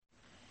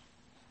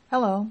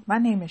Hello, my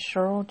name is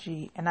Cheryl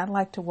G., and I'd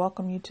like to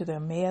welcome you to the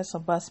Emmaus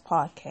of Us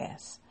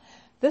podcast.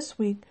 This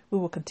week, we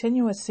will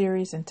continue a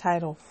series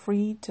entitled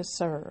Free to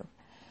Serve.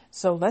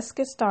 So let's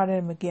get started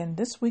and begin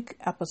this week's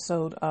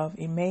episode of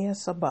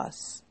Emmaus of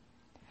Us.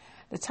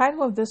 The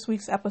title of this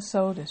week's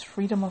episode is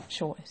Freedom of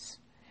Choice.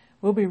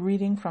 We'll be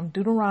reading from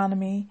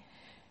Deuteronomy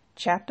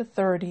chapter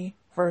 30,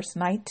 verse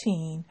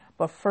 19,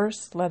 but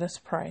first let us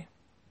pray.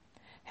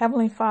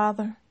 Heavenly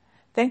Father,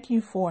 thank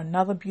you for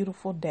another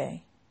beautiful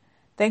day.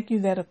 Thank you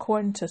that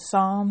according to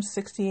Psalm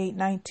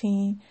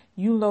 68:19,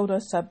 you load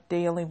us up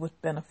daily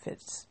with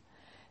benefits.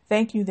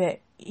 Thank you that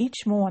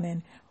each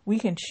morning we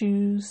can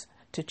choose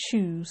to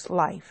choose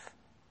life.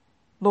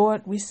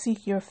 Lord, we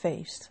seek your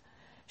face.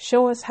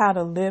 Show us how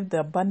to live the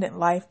abundant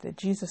life that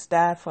Jesus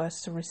died for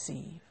us to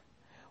receive.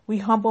 We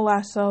humble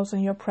ourselves in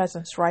your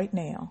presence right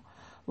now.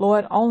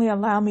 Lord, only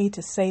allow me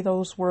to say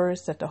those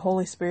words that the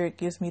Holy Spirit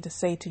gives me to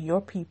say to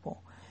your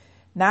people.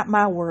 Not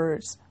my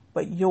words,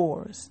 but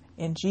yours.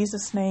 In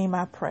Jesus' name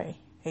I pray.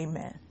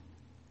 Amen.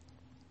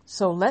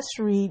 So let's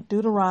read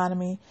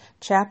Deuteronomy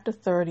chapter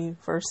 30,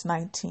 verse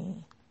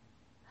 19.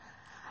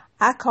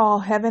 I call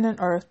heaven and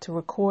earth to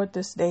record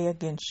this day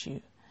against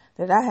you,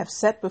 that I have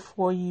set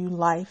before you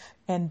life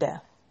and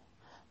death,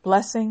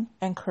 blessing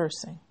and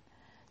cursing.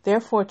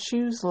 Therefore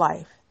choose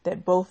life,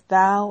 that both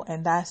thou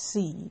and thy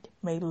seed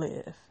may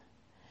live.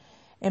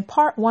 In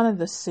part one of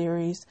this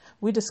series,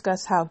 we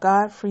discussed how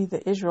God freed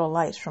the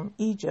Israelites from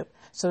Egypt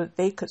so that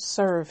they could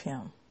serve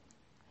him.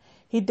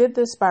 He did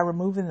this by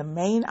removing the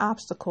main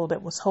obstacle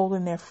that was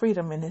holding their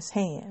freedom in his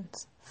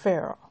hands,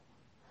 Pharaoh.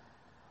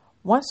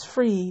 Once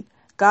freed,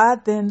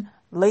 God then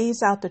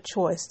lays out the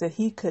choice that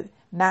he could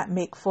not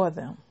make for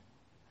them.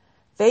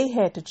 They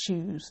had to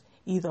choose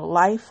either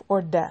life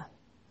or death,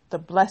 the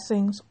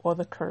blessings or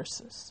the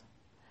curses.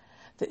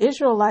 The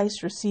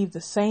Israelites received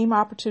the same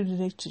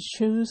opportunity to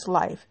choose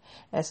life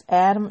as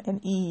Adam and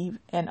Eve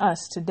and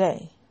us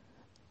today.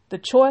 The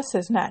choice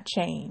has not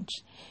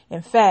changed.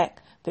 In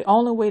fact, the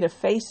only way to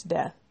face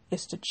death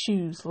is to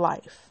choose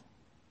life.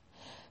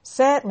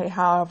 Sadly,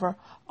 however,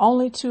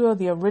 only two of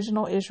the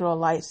original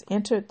Israelites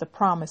entered the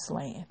Promised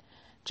Land,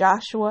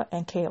 Joshua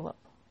and Caleb.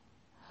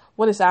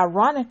 What is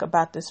ironic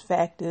about this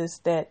fact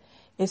is that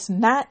it's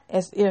not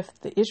as if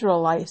the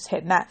Israelites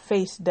had not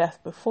faced death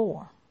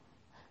before.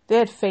 They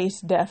had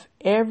faced death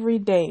every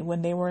day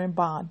when they were in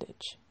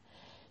bondage.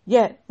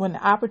 Yet, when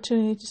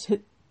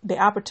the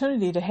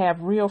opportunity to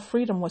have real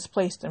freedom was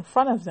placed in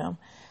front of them,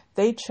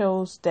 they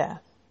chose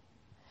death.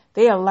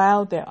 They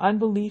allowed their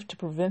unbelief to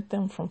prevent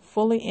them from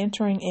fully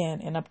entering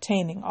in and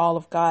obtaining all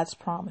of God's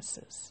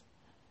promises.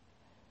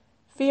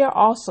 Fear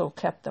also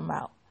kept them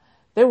out.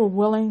 They were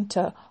willing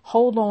to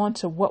hold on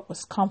to what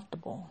was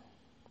comfortable.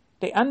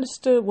 They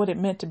understood what it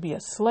meant to be a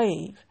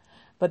slave,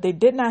 but they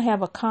did not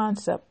have a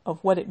concept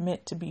of what it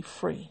meant to be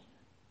free.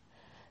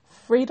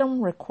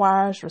 Freedom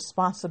requires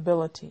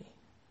responsibility.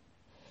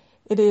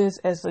 It is,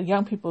 as the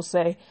young people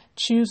say,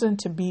 choosing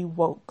to be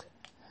woke.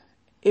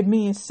 It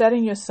means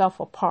setting yourself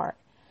apart,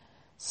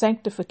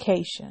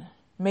 sanctification,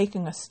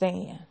 making a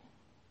stand.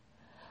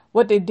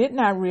 What they did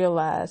not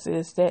realize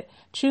is that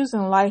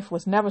choosing life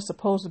was never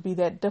supposed to be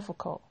that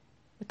difficult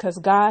because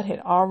God had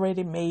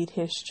already made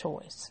his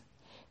choice.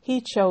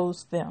 He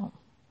chose them.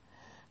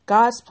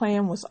 God's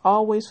plan was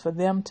always for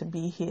them to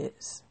be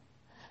his.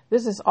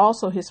 This is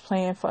also his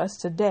plan for us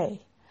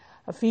today.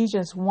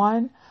 Ephesians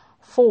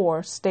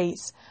 1:4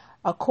 states,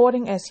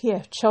 according as he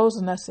hath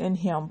chosen us in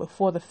him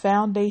before the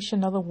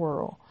foundation of the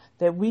world,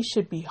 that we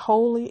should be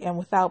holy and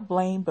without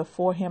blame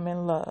before him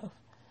in love.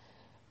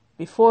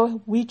 Before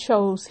we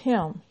chose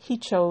him, he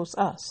chose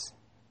us.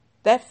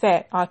 That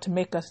fact ought to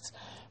make us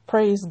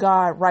praise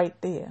God right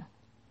there.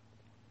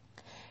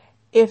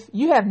 If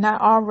you have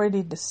not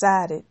already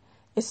decided,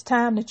 it's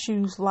time to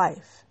choose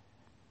life.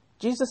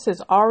 Jesus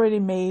has already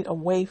made a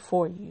way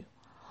for you.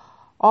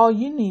 All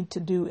you need to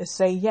do is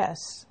say yes.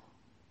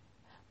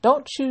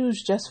 Don't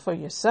choose just for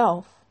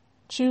yourself.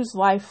 Choose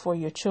life for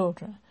your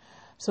children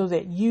so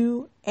that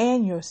you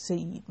and your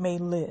seed may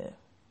live.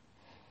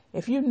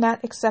 If you've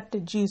not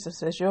accepted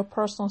Jesus as your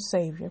personal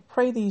Savior,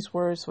 pray these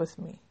words with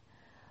me.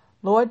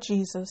 Lord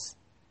Jesus,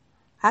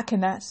 I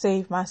cannot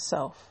save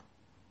myself.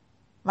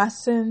 My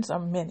sins are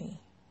many.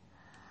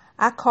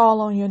 I call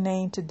on your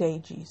name today,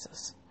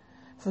 Jesus.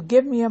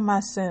 Forgive me of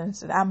my sins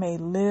that I may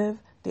live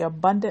the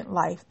abundant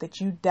life that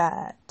you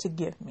died to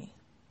give me.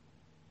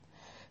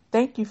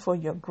 Thank you for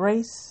your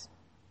grace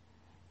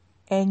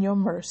and your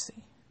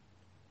mercy.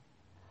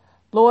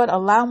 Lord,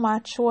 allow my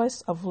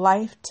choice of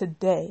life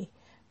today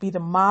be the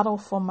model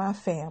for my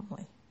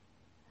family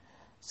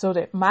so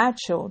that my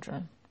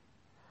children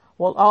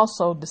will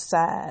also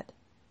decide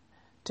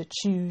to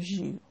choose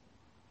you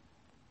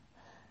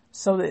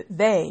so that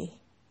they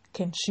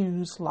can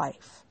choose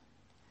life.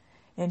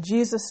 In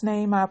Jesus'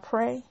 name I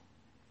pray,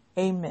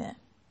 amen.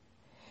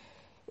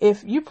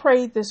 If you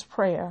prayed this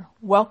prayer,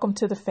 welcome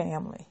to the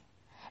family.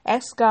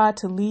 Ask God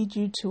to lead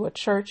you to a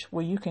church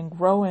where you can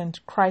grow in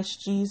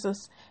Christ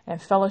Jesus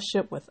and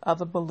fellowship with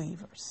other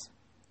believers.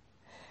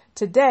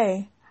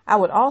 Today, I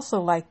would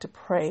also like to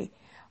pray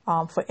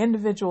for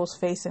individuals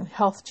facing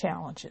health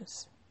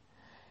challenges.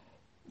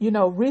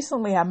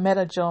 Recently I met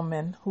a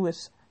gentleman who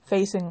is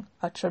facing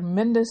a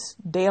tremendous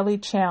daily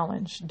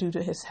challenge due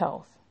to his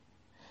health.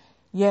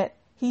 Yet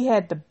he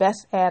had the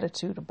best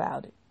attitude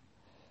about it.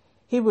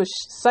 He was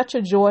such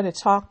a joy to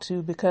talk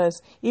to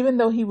because even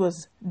though he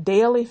was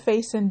daily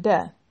facing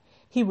death,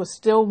 he was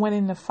still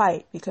winning the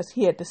fight because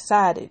he had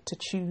decided to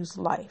choose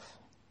life.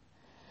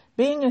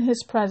 Being in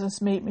his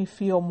presence made me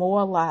feel more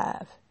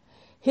alive.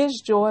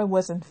 His joy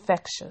was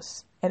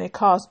infectious, and it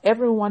caused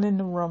everyone in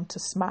the room to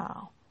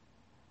smile.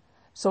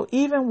 So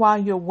even while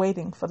you're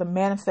waiting for the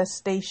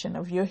manifestation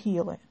of your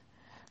healing,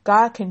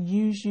 God can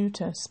use you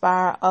to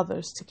inspire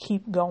others to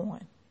keep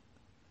going.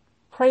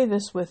 Pray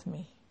this with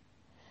me.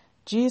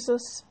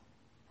 Jesus,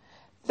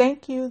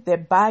 thank you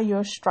that by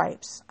your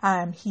stripes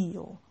I am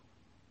healed.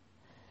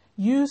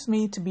 Use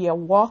me to be a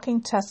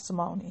walking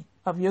testimony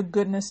of your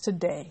goodness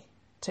today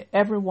to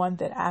everyone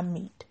that I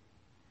meet.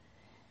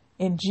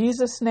 In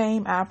Jesus'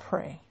 name I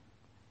pray.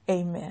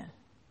 Amen.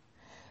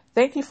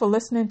 Thank you for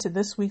listening to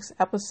this week's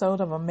episode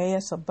of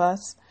Emmaus, a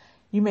Bus.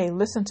 You may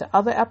listen to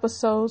other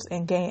episodes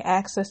and gain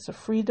access to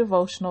free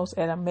devotionals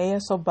at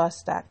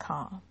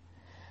EmmausABus.com.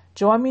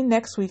 Join me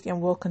next week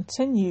and we'll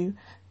continue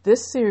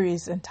this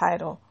series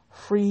entitled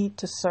Free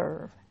to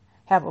Serve.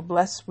 Have a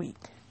blessed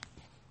week.